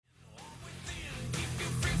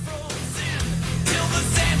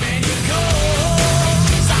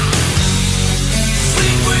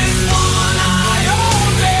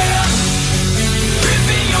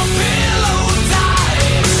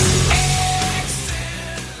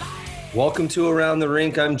Welcome to Around the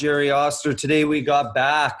Rink. I'm Jerry Oster. Today we got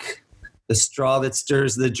back the straw that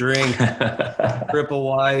stirs the drink. Triple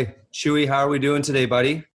Y. Chewy, how are we doing today,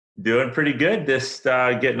 buddy? Doing pretty good. Just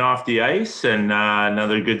getting off the ice and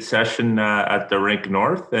another good session at the Rink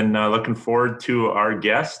North, and looking forward to our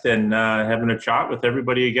guest and having a chat with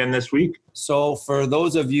everybody again this week. So for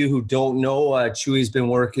those of you who don't know, Chewy's been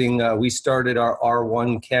working. We started our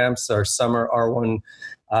R1 camps, our summer R1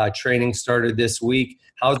 training started this week.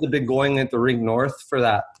 How's it been going at the Rink North for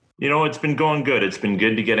that? You know, it's been going good. It's been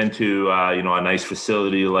good to get into, a nice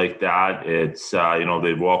facility like that. It's,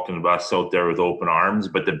 they've welcomed us out there with open arms.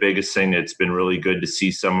 But the biggest thing, it's been really good to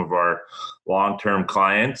see some of our long-term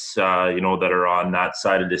clients, that are on that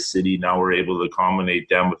side of the city. Now we're able to accommodate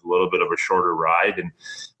them with a little bit of a shorter ride. And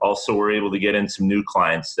also we're able to get in some new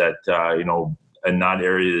clients that, in that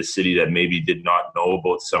area of the city that maybe did not know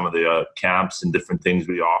about some of the camps and different things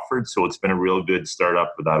we offered. So it's been a real good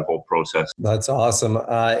startup with that whole process. That's awesome.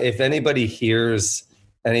 If anybody hears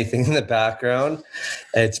anything in the background,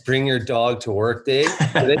 it's Bring Your Dog to Work Day.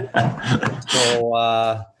 So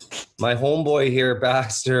my homeboy here,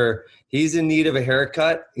 Baxter, he's in need of a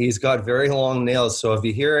haircut. He's got very long nails. So if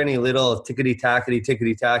you hear any little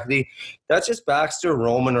tickety-tackety, that's just Baxter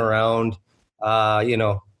roaming around,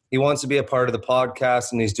 He wants to be a part of the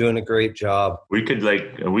podcast, and he's doing a great job. We could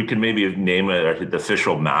maybe name it the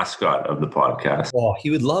official mascot of the podcast. Oh, he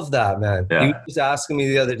would love that, man. Yeah. He was asking me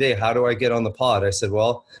the other day, how do I get on the pod? I said,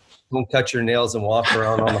 well, don't cut your nails and walk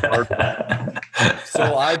around on the hardwood.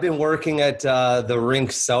 So I've been working at the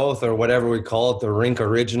Rink South, or whatever we call it, the Rink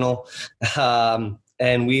Original.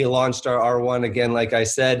 And we launched our R1 again, like I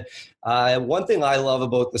said. One thing I love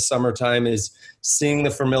about the summertime is seeing the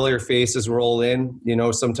familiar faces roll in.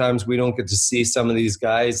 Sometimes we don't get to see some of these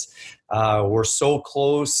guys. We're so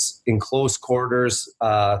close, in close quarters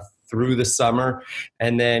through the summer.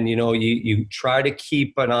 And then, you try to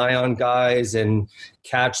keep an eye on guys and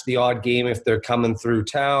catch the odd game if they're coming through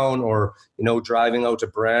town or, driving out to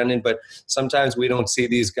Brandon. But sometimes we don't see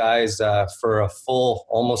these guys for a full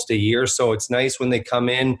almost a year. So it's nice when they come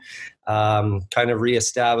in, kind of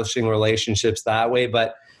reestablishing relationships that way.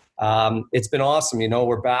 But it's been awesome.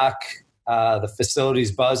 We're back. The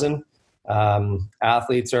facility's buzzing.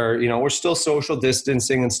 Athletes are, we're still social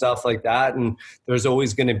distancing and stuff like that. And there's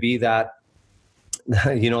always going to be that,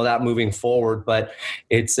 that moving forward. But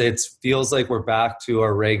it feels like we're back to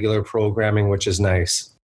our regular programming, which is nice.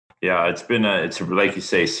 Yeah, it's like you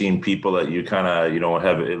say, seeing people that you kind of,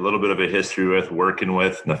 have a little bit of a history with, working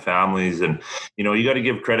with, and the families. And, you got to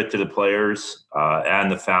give credit to the players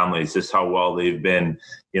and the families, just how well they've been,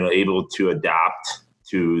 able to adapt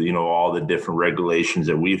to, all the different regulations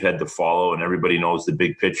that we've had to follow. And everybody knows the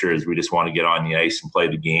big picture is we just want to get on the ice and play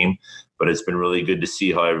the game. But it's been really good to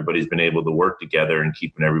see how everybody's been able to work together and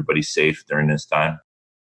keeping everybody safe during this time.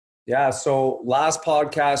 Yeah, so last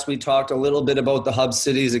podcast, we talked a little bit about the hub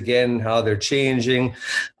cities again, how they're changing.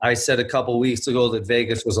 I said a couple weeks ago that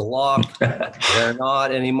Vegas was a lock. They're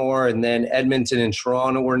not anymore. And then Edmonton and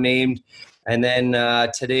Toronto were named. And then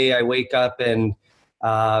today I wake up and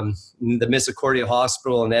the Misericordia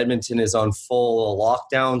Hospital in Edmonton is on full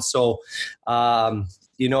lockdown. So,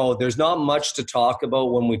 there's not much to talk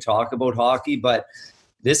about when we talk about hockey, but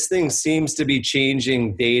this thing seems to be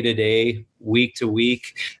changing day to day, week to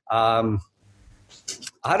week.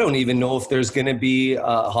 I don't even know if there's going to be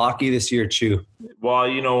hockey this year, Chew. Well,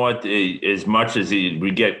 you know what? As much as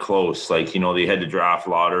we get close, they had the draft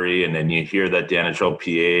lottery, and then you hear that the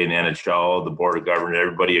NHLPA and NHL, the Board of Governors,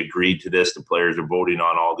 everybody agreed to this. The players are voting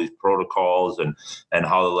on all these protocols and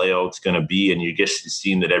how the layout's going to be, and you get to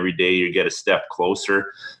see that every day you get a step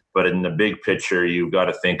closer. But in the big picture, you've got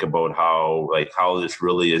to think about how this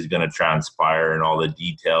really is going to transpire and all the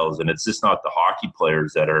details. And it's just not the hockey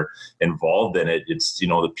players that are involved in it. It's,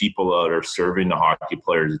 the people that are serving the hockey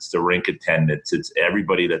players. It's the rink attendants. It's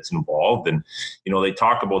everybody that's involved. And, they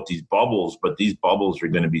talk about these bubbles, but these bubbles are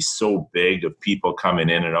going to be so big of people coming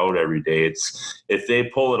in and out every day. If they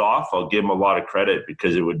pull it off, I'll give them a lot of credit,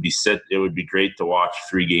 because it would be great to watch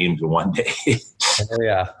 3 games in one day. Oh,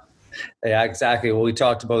 yeah. Yeah, exactly. Well, we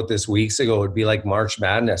talked about this weeks ago. It would be like March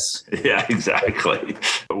Madness. Yeah, exactly.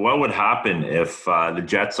 What would happen if the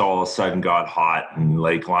Jets all of a sudden got hot and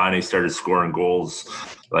Laine started scoring goals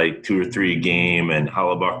 2 or 3 a game, and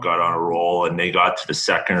Hellebuyck got on a roll and they got to the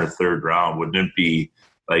second or third round? Wouldn't it be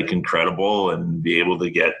incredible, and be able to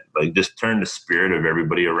get just turn the spirit of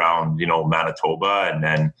everybody around, Manitoba? And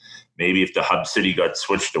then maybe if the hub city got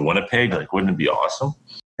switched to Winnipeg, wouldn't it be awesome?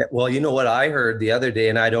 Well, you know what I heard the other day,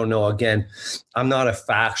 and I don't know, again, I'm not a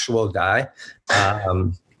factual guy,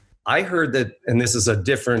 I heard that, and this is a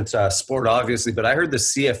different sport, obviously, but I heard the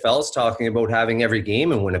CFL's talking about having every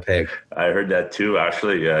game in Winnipeg. I heard that too,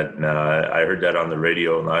 actually. I heard that on the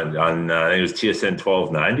radio on I think it was TSN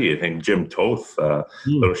 1290. I think Jim Toth,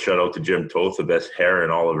 little shout out to Jim Toth, the best hair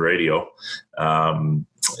in all of radio.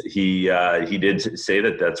 He did say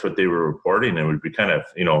that that's what they were reporting. It would be kind of,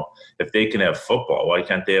 if they can have football, why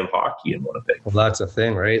can't they have hockey in Winnipeg? Well, that's a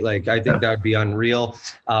thing, right? Like, I think that would be unreal.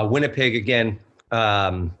 Winnipeg, again,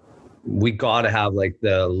 we got to have like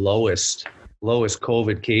the lowest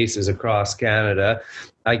COVID cases across Canada.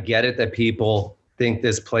 I get it that people think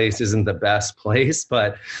this place isn't the best place,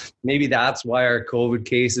 but maybe that's why our COVID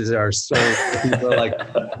cases are so, people are like,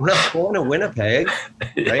 we're not going to Winnipeg,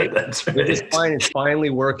 right? Yeah, that's right. It's fine. It's finally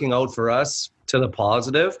working out for us to the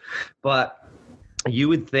positive, but you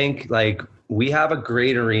would think like we have a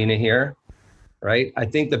great arena here. Right. I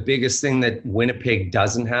think the biggest thing that Winnipeg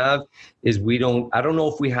doesn't have is I don't know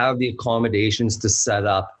if we have the accommodations to set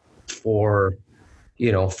up for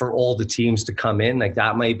all the teams to come in. Like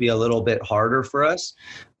that might be a little bit harder for us.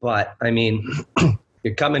 But I mean,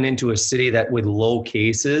 you're coming into a city that with low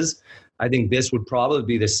cases, I think this would probably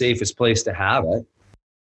be the safest place to have it.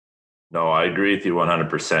 No, I agree with you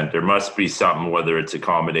 100%. There must be something, whether it's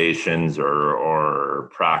accommodations or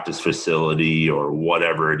practice facility or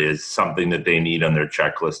whatever it is, something that they need on their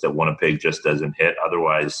checklist that Winnipeg just doesn't hit.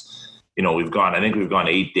 Otherwise, we've gone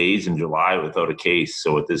 8 days in July without a case.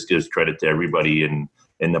 So this gives credit to everybody in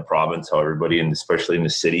the province, how everybody, and especially in the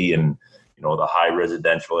city and the high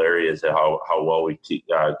residential areas, how well we keep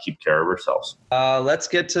care of ourselves. Let's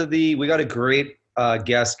get to we got a great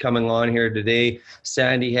guest coming on here today,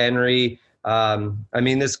 Sandy Henry.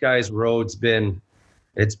 This guy's road's been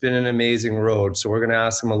an amazing road. So we're going to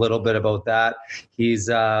ask him a little bit about that. He's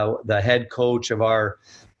the head coach of our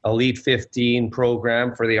Elite 15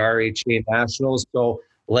 program for the RHA Nationals. So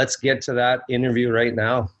let's get to that interview right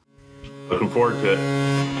now. Looking forward to it.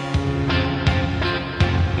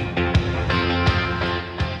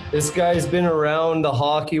 This guy's been around the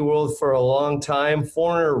hockey world for a long time.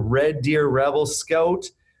 Former Red Deer Rebel Scout.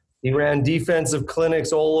 He ran defensive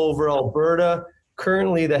clinics all over Alberta.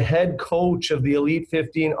 Currently the head coach of the Elite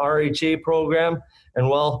 15 RHA program.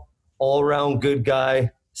 And, all-around good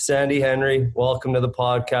guy, Sandy Henry. Welcome to the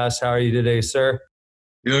podcast. How are you today, sir?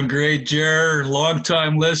 Doing great, Jer.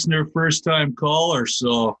 Long-time listener, first-time caller.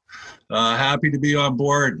 So happy to be on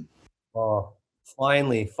board. Oh,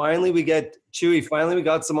 finally we get Chewy. Finally, we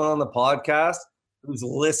got someone on the podcast who's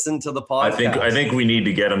listened to the podcast. I think we need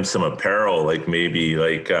to get him some apparel, like maybe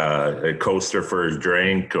like a coaster for his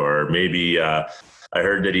drink, or maybe I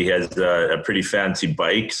heard that he has a pretty fancy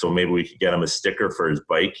bike, so maybe we could get him a sticker for his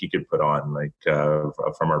bike he could put on, like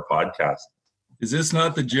from our podcast. Is this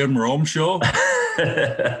not the Jim Rome show?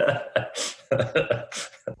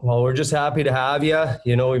 Well, we're just happy to have you.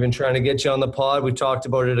 We've been trying to get you on the pod. We talked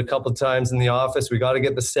about it a couple of times in the office. We got to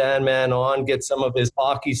get the Sandman on, get some of his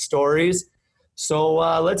hockey stories. So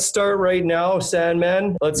let's start right now,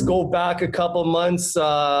 Sandman. Let's go back a couple months.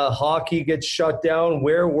 Hockey gets shut down.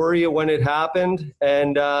 Where were you when it happened?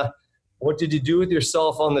 And what did you do with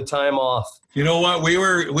yourself on the time off? You know what? We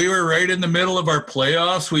were right in the middle of our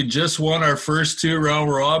playoffs. We just won our first 2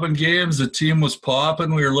 round robin games. The team was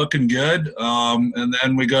popping. We were looking good. And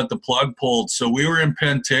then we got the plug pulled. So we were in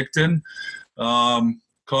Penticton.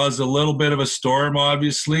 Caused a little bit of a storm,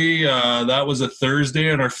 obviously. That was a Thursday,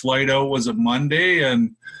 and our flight out was a Monday.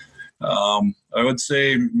 And I would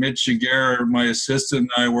say Mitch Aguirre, my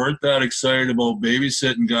assistant, and I weren't that excited about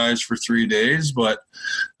babysitting guys for 3 days. But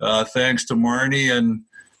thanks to Marnie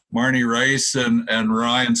Rice and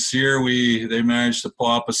Ryan Sear, they managed to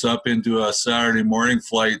pop us up into a Saturday morning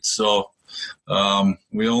flight. So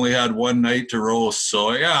we only had one night to roast.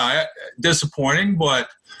 So, yeah, disappointing, but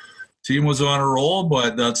team was on a roll,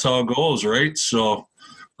 but that's how it goes, right? So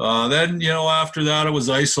then, after that, it was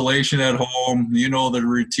isolation at home. The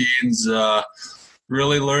routines.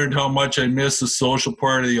 Really learned how much I miss the social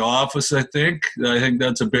part of the office, I think. I think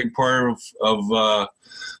that's a big part of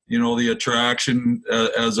the attraction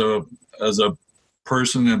as a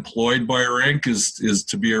person employed by Rink is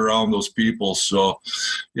to be around those people. So,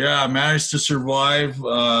 yeah, I managed to survive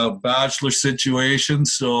bachelor situation.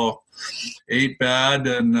 So, ate bad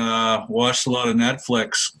and watched a lot of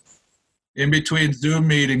Netflix in between Zoom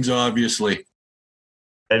meetings, obviously.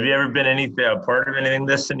 Have you ever been part of anything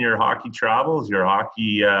this in your hockey travels, your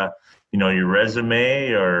hockey, your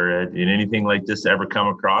resume, or did anything like this ever come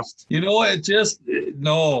across?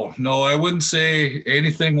 No, I wouldn't say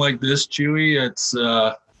anything like this, Chewy. It's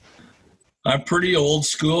I'm pretty old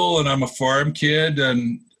school, and I'm a farm kid,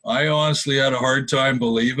 and I honestly had a hard time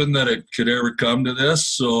believing that it could ever come to this.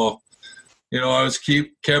 So, I was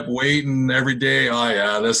kept waiting every day. Oh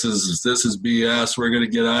yeah, this is BS. We're going to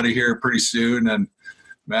get out of here pretty soon. And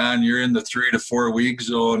man, you're in the 3 to 4 week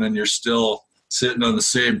zone and you're still sitting on the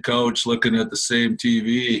same couch looking at the same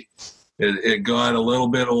TV. It got a little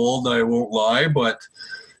bit old, I won't lie, but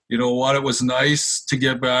you know what? It was nice to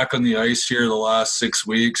get back on the ice here the last 6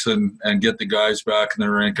 weeks and get the guys back in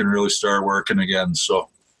the rink and really start working again. So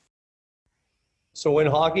when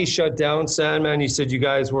hockey shut down, Sandman, you said you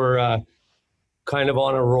guys were kind of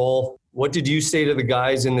on a roll. What did you say to the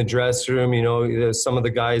guys in the dressing room? Some of the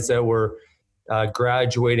guys that were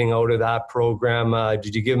graduating out of that program.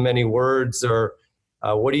 Did you give them any words, or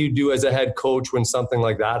what do you do as a head coach when something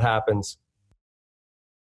like that happens?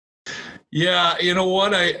 Yeah, you know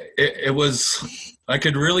what? I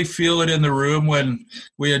could really feel it in the room when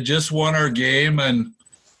we had just won our game, and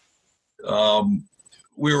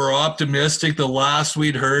we were optimistic. The last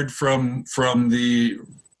we'd heard from the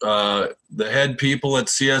head people at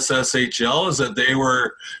CSSHL is that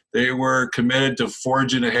they were committed to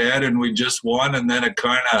forging ahead, and we just won, and then it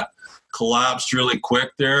kind of collapsed really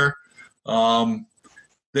quick there.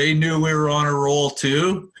 They knew we were on a roll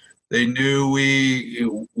too. They knew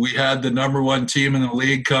we had the number one team in the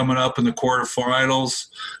league coming up in the quarterfinals.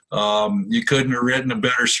 You couldn't have written a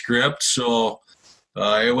better script, so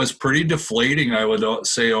it was pretty deflating, I would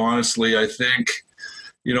say, honestly. I think,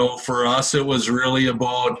 for us, it was really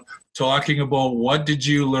about talking about what did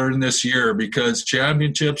you learn this year, because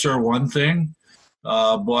championships are one thing,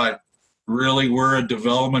 but really we're a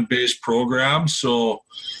development-based program, so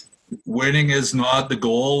winning is not the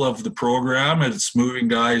goal of the program. It's moving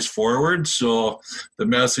guys forward. So the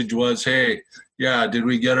message was, hey, yeah, did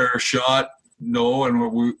we get our shot? No, and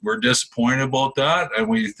we're disappointed about that, and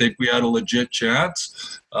we think we had a legit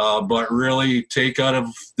chance. But really take out of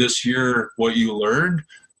this year what you learned.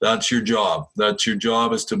 That's your job. That's your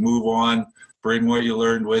job, is to move on, bring what you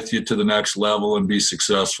learned with you to the next level and be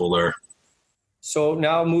successful there. So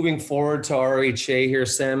now moving forward to RHA here,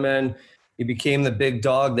 Sandman, you became the big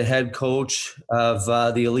dog, the head coach of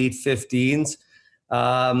the Elite 15s.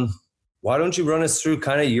 Why don't you run us through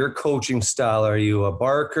kind of your coaching style? Are you a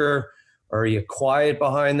barker? Or are you quiet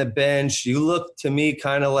behind the bench? You look to me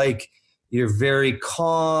kind of like you're very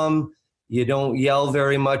calm. You don't yell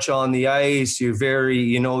very much on the ice. You're very,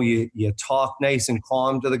 you talk nice and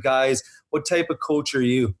calm to the guys. What type of coach are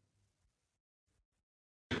you?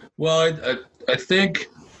 Well, I think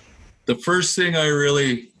the first thing I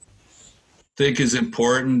really think is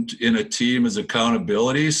important in a team is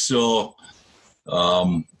accountability. So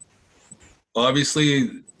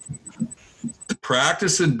obviously the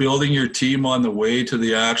practice and building your team on the way to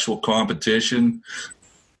the actual competition,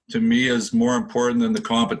 to me, is more important than the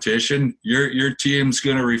competition. Your team's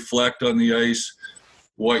going to reflect on the ice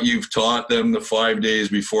what you've taught them the 5 days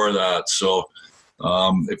before that. So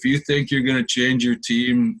if you think you're going to change your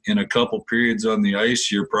team in a couple periods on the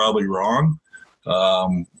ice, you're probably wrong.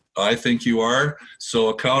 I think you are. So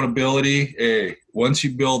accountability, once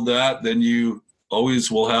you build that, then you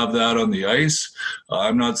always will have that on the ice.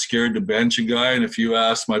 I'm not scared to bench a guy. And if you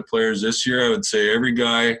ask my players this year, I would say every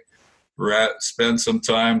guy spend some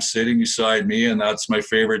time sitting beside me. And that's my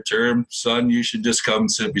favorite term. Son, you should just come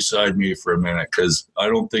and sit beside me for a minute, because I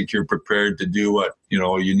don't think you're prepared to do what,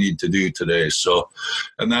 you need to do today. So,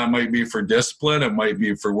 and that might be for discipline. It might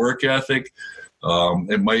be for work ethic.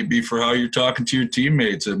 It might be for how you're talking to your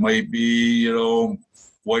teammates. It might be,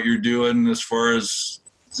 what you're doing as far as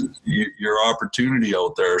your opportunity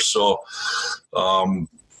out there. So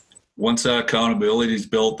once that accountability is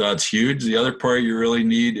built, that's huge. The other part you really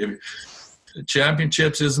need,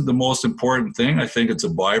 championships isn't the most important thing. I think it's a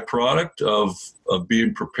byproduct of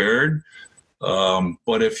being prepared.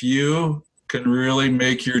 But if you can really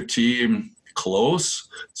make your team close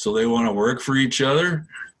so they want to work for each other,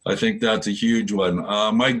 I think that's a huge one.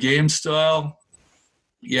 My game style,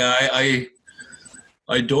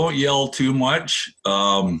 I don't yell too much.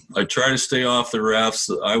 I try to stay off the refs.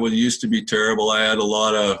 I used to be terrible. I had a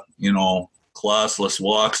lot of, classless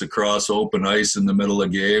walks across open ice in the middle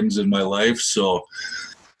of games in my life. So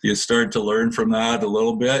you start to learn from that a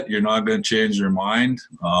little bit. You're not going to change their mind.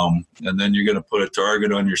 And then you're going to put a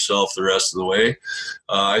target on yourself the rest of the way.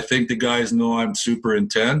 I think the guys know I'm super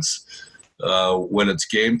intense. When it's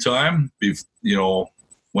game time,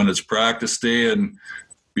 when it's practice day and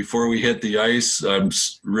before we hit the ice, I'm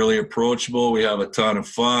really approachable. We have a ton of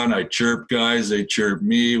fun. I chirp guys, they chirp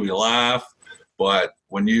me, we laugh. But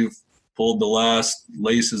when you've pulled the last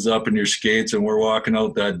laces up in your skates and we're walking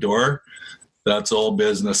out that door, that's all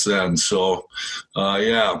business then. So,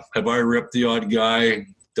 have I ripped the odd guy?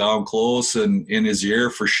 down close and in his ear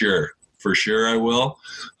for sure. For sure I will.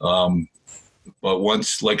 But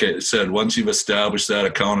once, like I said, once you've established that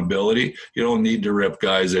accountability, you don't need to rip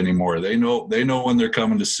guys anymore. They know when they're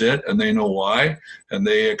coming to sit, and they know why, and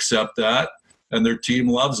they accept that, and their team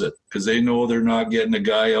loves it because they know they're not getting a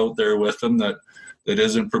guy out there with them that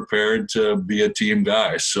isn't prepared to be a team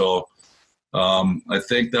guy. So I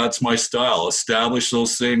think that's my style. Establish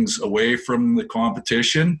those things away from the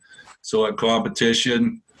competition. So at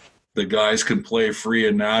competition, the guys can play free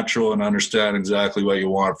and natural and understand exactly what you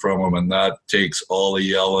want from them. And that takes all the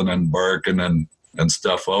yelling and barking and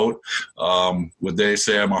stuff out. Would they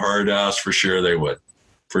say I'm a hard ass? For sure they would.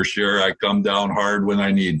 For sure I come down hard when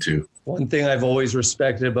I need to. One thing I've always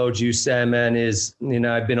respected about you, Sam, man, is,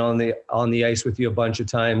 I've been on the ice with you a bunch of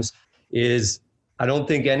times, is I don't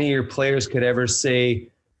think any of your players could ever say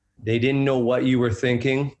they didn't know what you were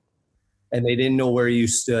thinking and they didn't know where you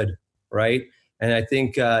stood, right? And I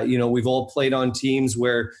think, we've all played on teams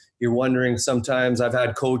where you're wondering sometimes. I've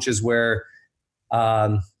had coaches where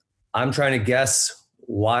I'm trying to guess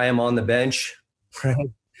why I'm on the bench, right?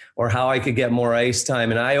 Or how I could get more ice time.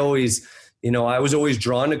 And I always, I was always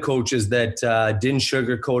drawn to coaches that didn't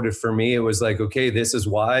sugarcoat it for me. It was like, okay, this is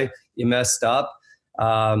why you messed up.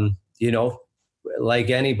 Like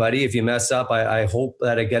anybody, if you mess up, I hope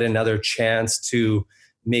that I get another chance to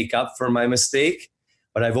make up for my mistake.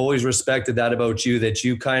 But I've always respected that about you, that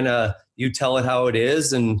you you tell it how it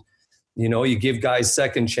is, and you give guys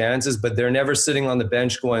second chances, but they're never sitting on the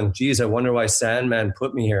bench going, geez, I wonder why Sandman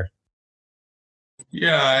put me here.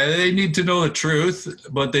 Yeah, they need to know the truth,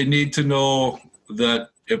 but they need to know that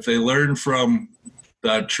if they learn from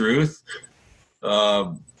that truth,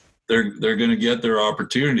 they're going to get their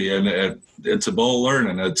opportunity, and it's about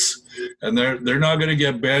learning. They're not going to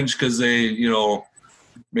get benched because they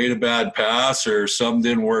made a bad pass or something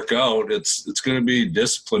didn't work out. It's going to be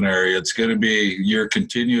disciplinary. It's going to be you're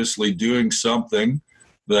continuously doing something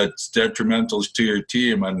that's detrimental to your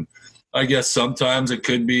team. And I guess sometimes it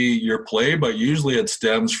could be your play, but usually it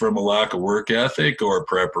stems from a lack of work ethic or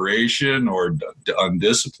preparation or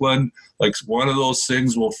undiscipline. Like one of those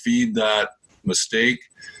things will feed that mistake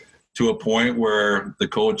to a point where the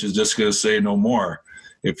coach is just going to say no more.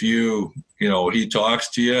 If he talks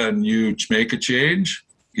to you and you make a change,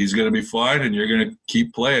 he's going to be fine and you're going to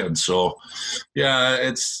keep playing. So,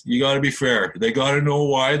 yeah, you got to be fair. They got to know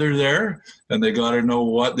why they're there, and they got to know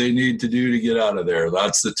what they need to do to get out of there.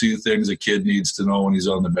 That's the two things a kid needs to know when he's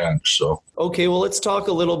on the bench. So, okay, well, let's talk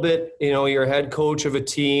a little bit. You're head coach of a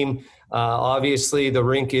team. Obviously, the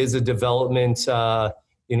rink is a development. The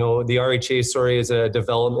RHA, is a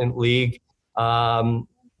development league. Before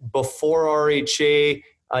RHA,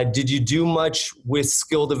 did you do much with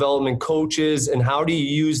skill development coaches, and how do you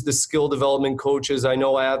use the skill development coaches? I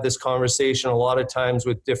know I have this conversation a lot of times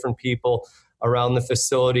with different people around the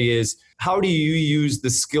facility, is how do you use the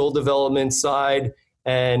skill development side,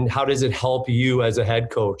 and how does it help you as a head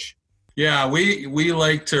coach? Yeah, we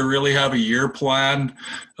like to really have a year plan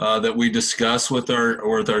that we discuss with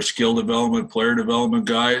our skill development, player development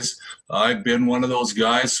guys. I've been one of those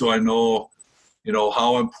guys, so I know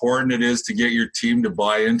how important it is to get your team to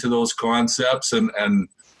buy into those concepts and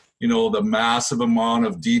the massive amount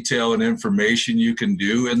of detail and information you can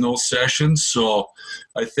do in those sessions. So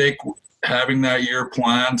I think having that year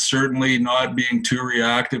plan, certainly not being too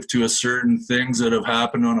reactive to certain things that have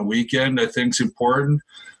happened on a weekend, I think is important.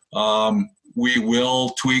 We will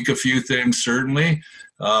tweak a few things, certainly,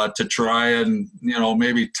 to try and,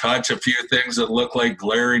 maybe touch a few things that look like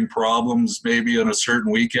glaring problems maybe on a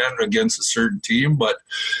certain weekend against a certain team, but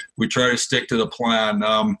we try to stick to the plan.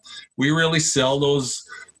 We really sell those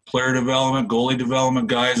player development, goalie development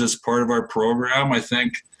guys as part of our program. I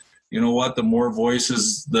think, the more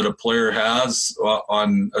voices that a player has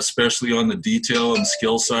especially on the detail and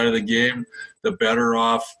skill side of the game, the better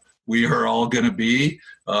off we are all going to be.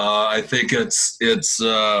 I think it's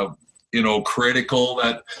critical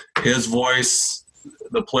that his voice,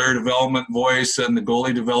 the player development voice and the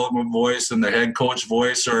goalie development voice and the head coach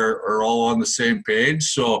voice are all on the same page.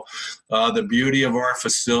 So the beauty of our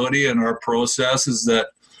facility and our process is that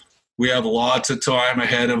we have lots of time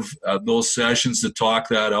ahead of those sessions to talk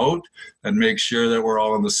that out and make sure that we're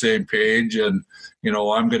all on the same page. And,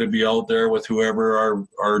 I'm going to be out there with whoever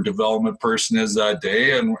our development person is that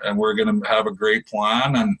day, and we're going to have a great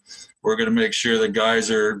plan, and we're going to make sure that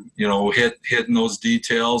guys are, hitting those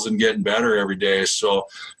details and getting better every day. So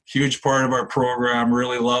huge part of our program.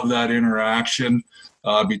 Really love that interaction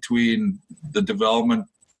between the development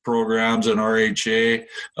programs in RHA.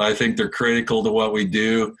 I think they're critical to what we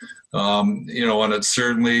do. And it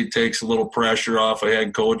certainly takes a little pressure off a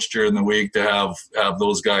head coach during the week to have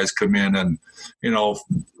those guys come in and,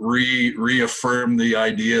 reaffirm the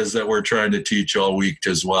ideas that we're trying to teach all week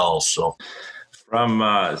as well. So. From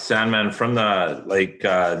Sandman, from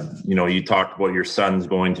you talked about your sons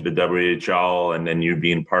going to the WHL and then you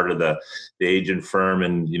being part of the agent firm,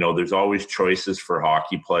 and there's always choices for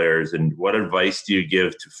hockey players. And what advice do you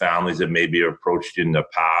give to families that maybe approached you in the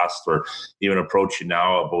past or even approach you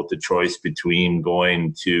now about the choice between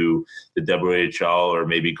going to the WHL or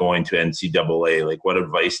maybe going to NCAA? Like, what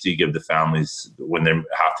advice do you give the families when they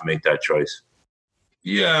have to make that choice?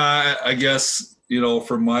 Yeah, I guess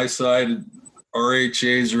from my side,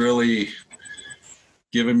 RHA's really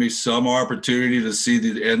given me some opportunity to see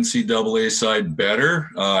the NCAA side better.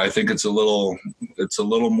 I think it's a little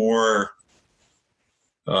more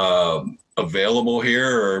available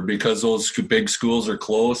here, or because those big schools are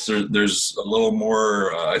close, there's a little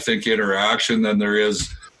more, I think, interaction than there is.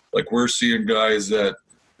 Like, we're seeing guys that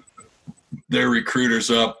their recruiters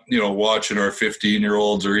up, watching our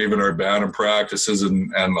 15-year-olds or even our bantam practices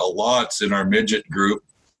and a lot's in our midget group.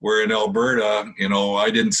 Where in Alberta, I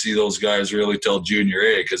didn't see those guys really till junior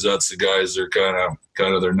A, because that's the guys that are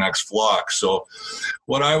kind of their next flock. So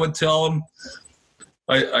what I would tell them,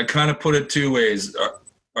 I kind of put it two ways.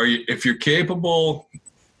 If you're capable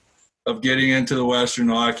of getting into the Western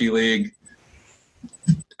Hockey League,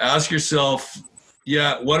 ask yourself,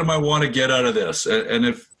 what do I want to get out of this?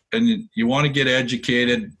 And you want to get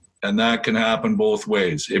educated, and that can happen both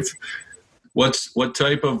ways. What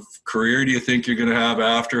type of career do you think you're going to have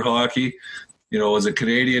after hockey? Is a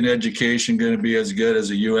Canadian education going to be as good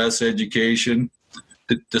as a U.S. education?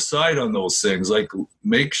 Decide on those things. Like,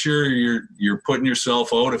 make sure you're putting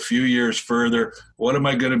yourself out a few years further. What am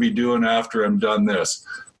I going to be doing after I'm done this?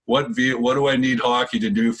 What do I need hockey to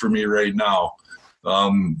do for me right now?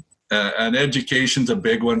 And education's a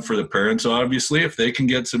big one for the parents, obviously. If they can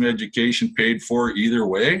get some education paid for either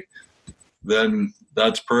way, then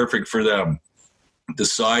that's perfect for them.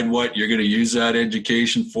 Decide what you're going to use that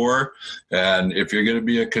education for. And if you're going to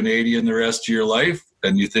be a Canadian the rest of your life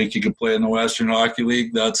and you think you can play in the Western Hockey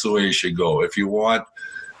League, that's the way you should go. If you want,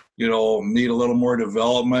 need a little more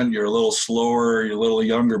development, you're a little slower, you're a little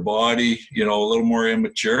younger body, a little more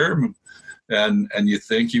immature, and you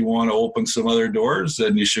think you want to open some other doors,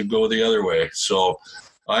 then you should go the other way. So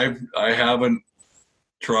I've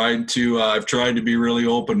tried to be really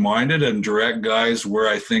open-minded and direct guys where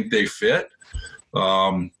I think they fit.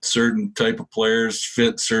 Certain type of players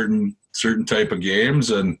fit certain type of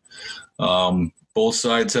games, and both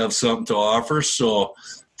sides have something to offer. So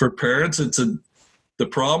for parents, the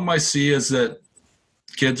problem I see is that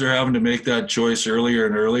kids are having to make that choice earlier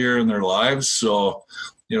and earlier in their lives. So,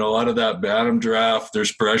 out of that Bantam draft,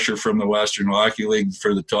 there's pressure from the Western Hockey League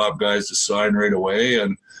for the top guys to sign right away.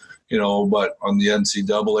 And, but on the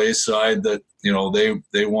NCAA side, that,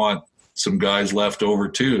 they want some guys left over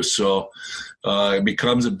too. So it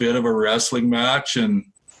becomes a bit of a wrestling match, and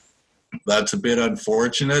that's a bit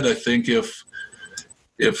unfortunate. I think if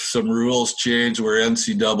some rules change where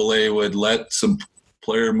NCAA would let some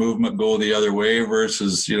player movement go the other way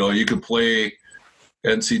versus, you could play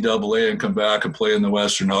NCAA and come back and play in the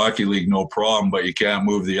Western Hockey League, no problem, but you can't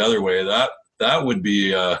move the other way. That would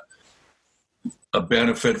be a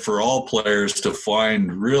benefit for all players to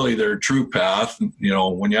find really their true path.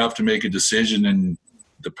 When you have to make a decision and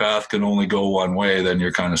the path can only go one way, then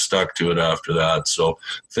you're kind of stuck to it after that. So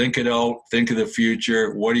think it out, think of the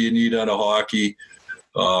future. What do you need out of hockey?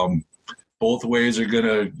 Both ways are going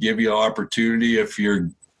to give you opportunity. If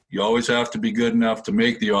you always have to be good enough to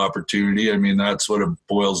make the opportunity. I mean, that's what it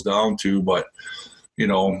boils down to, but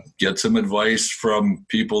get some advice from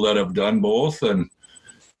people that have done both and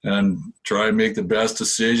try and make the best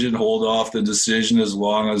decision. Hold off the decision as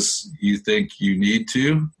long as you think you need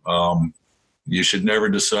to. You should never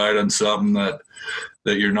decide on something that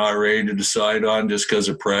you're not ready to decide on just because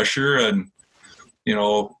of pressure. And,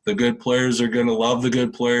 the good players are going to love the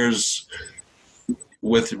good players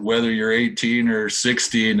with whether you're 18 or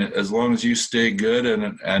 16, as long as you stay good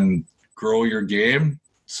and grow your game,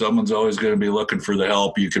 someone's always going to be looking for the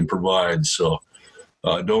help you can provide. So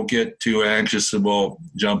don't get too anxious about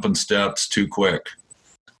jumping steps too quick.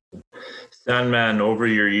 Sandman, over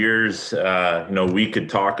your years, we could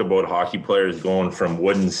talk about hockey players going from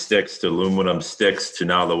wooden sticks to aluminum sticks to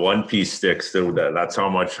now the one-piece sticks. That's how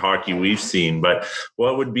much hockey we've seen. But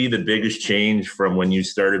what would be the biggest change from when you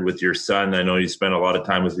started with your son? I know you spent a lot of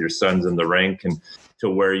time with your sons in the rink, and to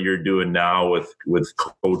where you're doing now with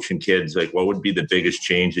coaching kids? Like, what would be the biggest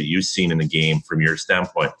change that you've seen in the game from your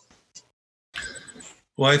standpoint?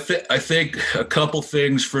 Well, I think a couple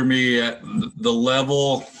things for me. The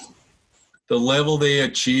level they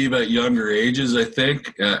achieve at younger ages, I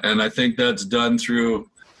think, and I think that's done through,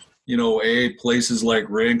 places like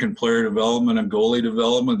rink and player development and goalie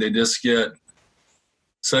development. They just get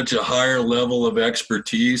such a higher level of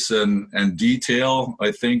expertise and detail,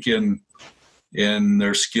 I think, in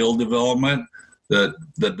their skill development that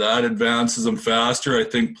advances them faster. I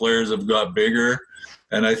think players have got bigger.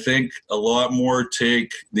 And I think a lot more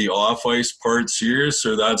take the off-ice part serious,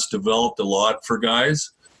 or that's developed a lot for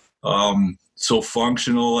guys. So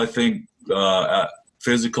functional, I think,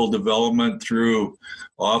 physical development through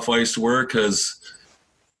off-ice work has,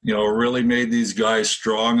 really made these guys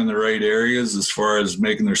strong in the right areas as far as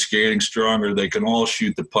making their skating stronger. They can all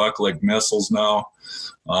shoot the puck like missiles now.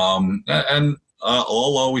 And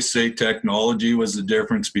I'll always say technology was the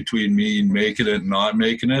difference between me making it and not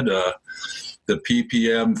making it. The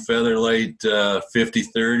PPM Featherlight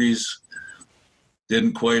 50-30s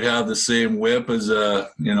didn't quite have the same whip as a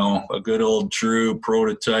good old true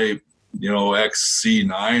prototype,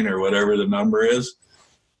 XC9 or whatever the number is.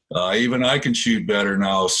 Even I can shoot better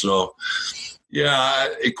now. So, yeah,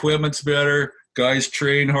 equipment's better. Guys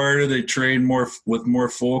train harder. They train more with more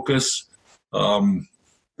focus.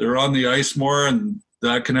 They're on the ice more, and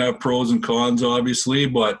that can have pros and cons, obviously.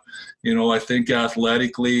 But, I think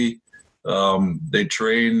athletically, they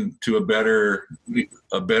train to a better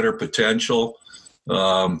potential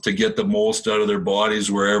to get the most out of their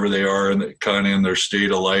bodies wherever they are and kind of in their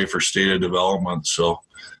state of life or state of development. So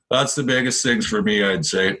that's the biggest things for me, I'd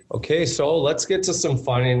say. Okay, so let's get to some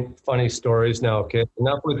funny stories now. Okay,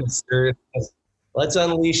 enough with the seriousness. Let's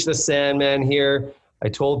unleash the Sandman here. I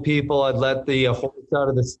told people I'd let the horse out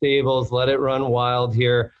of the stables, let it run wild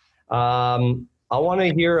here. I want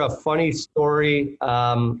to hear a funny story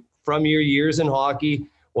from your years in hockey,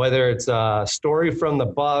 whether it's a story from the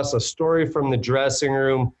bus, a story from the dressing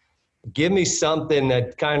room. Give me something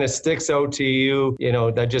that kind of sticks out to you,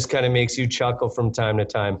 that just kind of makes you chuckle from time to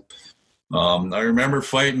time. I remember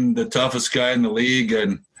fighting the toughest guy in the league,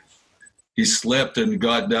 and he slipped and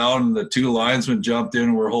got down, and the two linesmen jumped in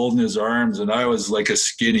and were holding his arms, and I was like a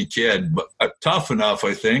skinny kid, but tough enough,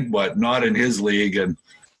 I think, but not in his league. And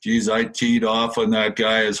geez, I teed off on that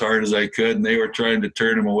guy as hard as I could, and they were trying to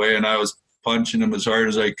turn him away, and I was punching him as hard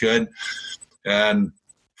as I could. And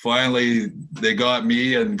finally, they got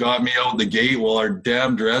me out the gate while our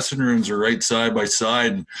damn dressing rooms were right side by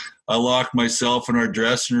side. And I locked myself in our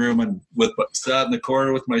dressing room and sat in the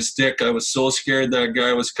corner with my stick. I was so scared that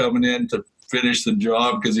guy was coming in to finish the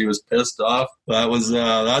job because he was pissed off.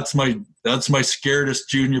 That's my scaredest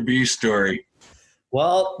Junior B story.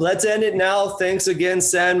 Well, let's end it now. Thanks again,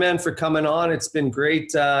 Sandman, for coming on. It's been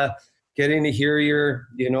great getting to hear your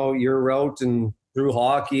route and through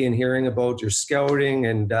hockey and hearing about your scouting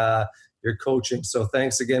and your coaching. So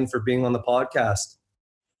thanks again for being on the podcast.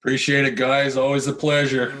 Appreciate it, guys. Always a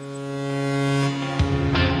pleasure.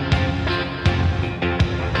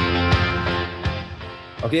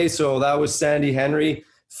 Okay, so that was Sandy Henry.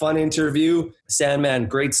 Fun interview. Sandman,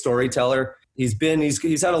 great storyteller. He's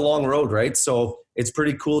had a long road, right? So it's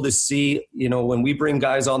pretty cool to see, when we bring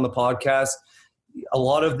guys on the podcast, a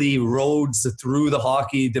lot of the roads through the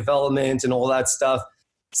hockey development and all that stuff,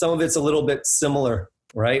 some of it's a little bit similar,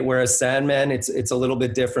 right? Whereas Sandman, it's a little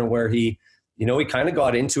bit different where he kind of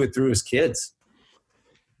got into it through his kids.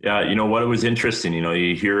 Yeah, what was interesting,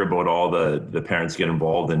 you hear about all the parents get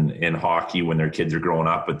involved in hockey when their kids are growing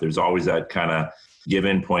up, but there's always that kind of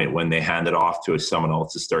give-in point when they hand it off to someone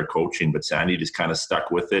else to start coaching. But Sandy just kind of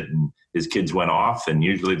stuck with it, and his kids went off, and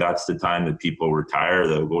usually that's the time that people retire.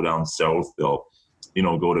 They'll go down south, they'll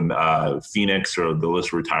go to Phoenix, or they'll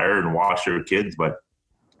just retire and watch their kids. But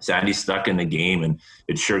Sandy's stuck in the game, and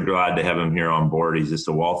it's sure glad to have him here on board. He's just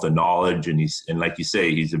a wealth of knowledge, and like you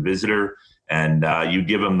say, he's a visitor, and you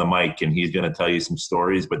give him the mic and he's going to tell you some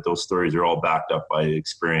stories, but those stories are all backed up by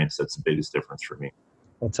experience. That's the biggest difference for me.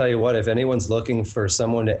 I'll tell you what, if anyone's looking for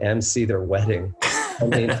someone to MC their wedding,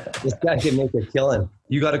 this guy can make a killing.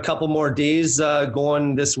 You got a couple more days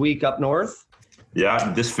going this week up north?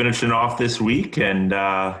 Yeah, just finishing off this week, and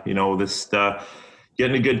getting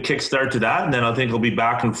a good kickstart to that, and then I think I'll be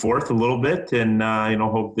back and forth a little bit, and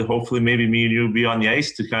hopefully maybe me and you will be on the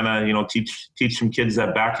ice to kind of teach some kids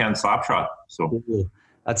that backhand slap shot. So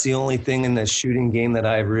That's the only thing in the shooting game that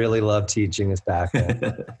I really love teaching is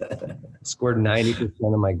backhand. Scored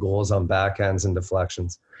 90% of my goals on backhands and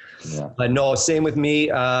deflections. Yeah. But no, same with me.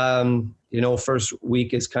 First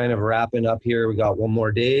week is kind of wrapping up here. We got one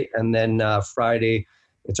more day. And then Friday,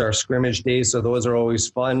 it's our scrimmage day. So those are always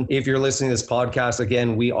fun. If you're listening to this podcast,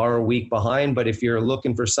 again, we are a week behind. But if you're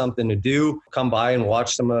looking for something to do, come by and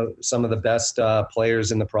watch some of the best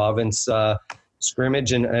players in the province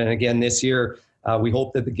scrimmage. And again, this year, we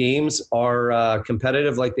hope that the games are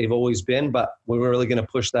competitive like they've always been. But we're really going to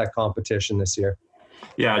push that competition this year.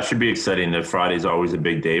 Yeah, it should be exciting. The Friday's always a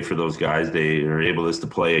big day for those guys. They are able to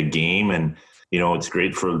play a game, and it's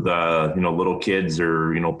great for the little kids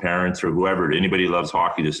or parents or whoever. Anybody who loves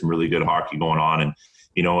hockey. There's some really good hockey going on,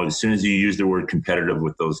 and as soon as you use the word competitive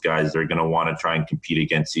with those guys, they're going to want to try and compete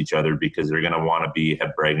against each other because they're going to want to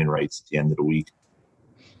have bragging rights at the end of the week.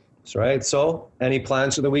 That's right. So, any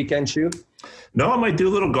plans for the weekend, Shu? No, I might do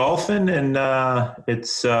a little golfing, and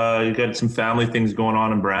it's you got some family things going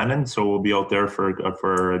on in Brandon, so we'll be out there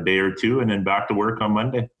for a day or two, and then back to work on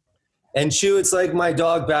Monday. And Shu, it's like my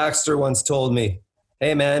dog Baxter once told me,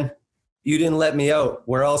 "Hey man, you didn't let me out.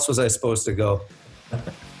 Where else was I supposed to go?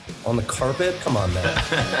 On the carpet? Come on, man."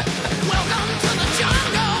 Welcome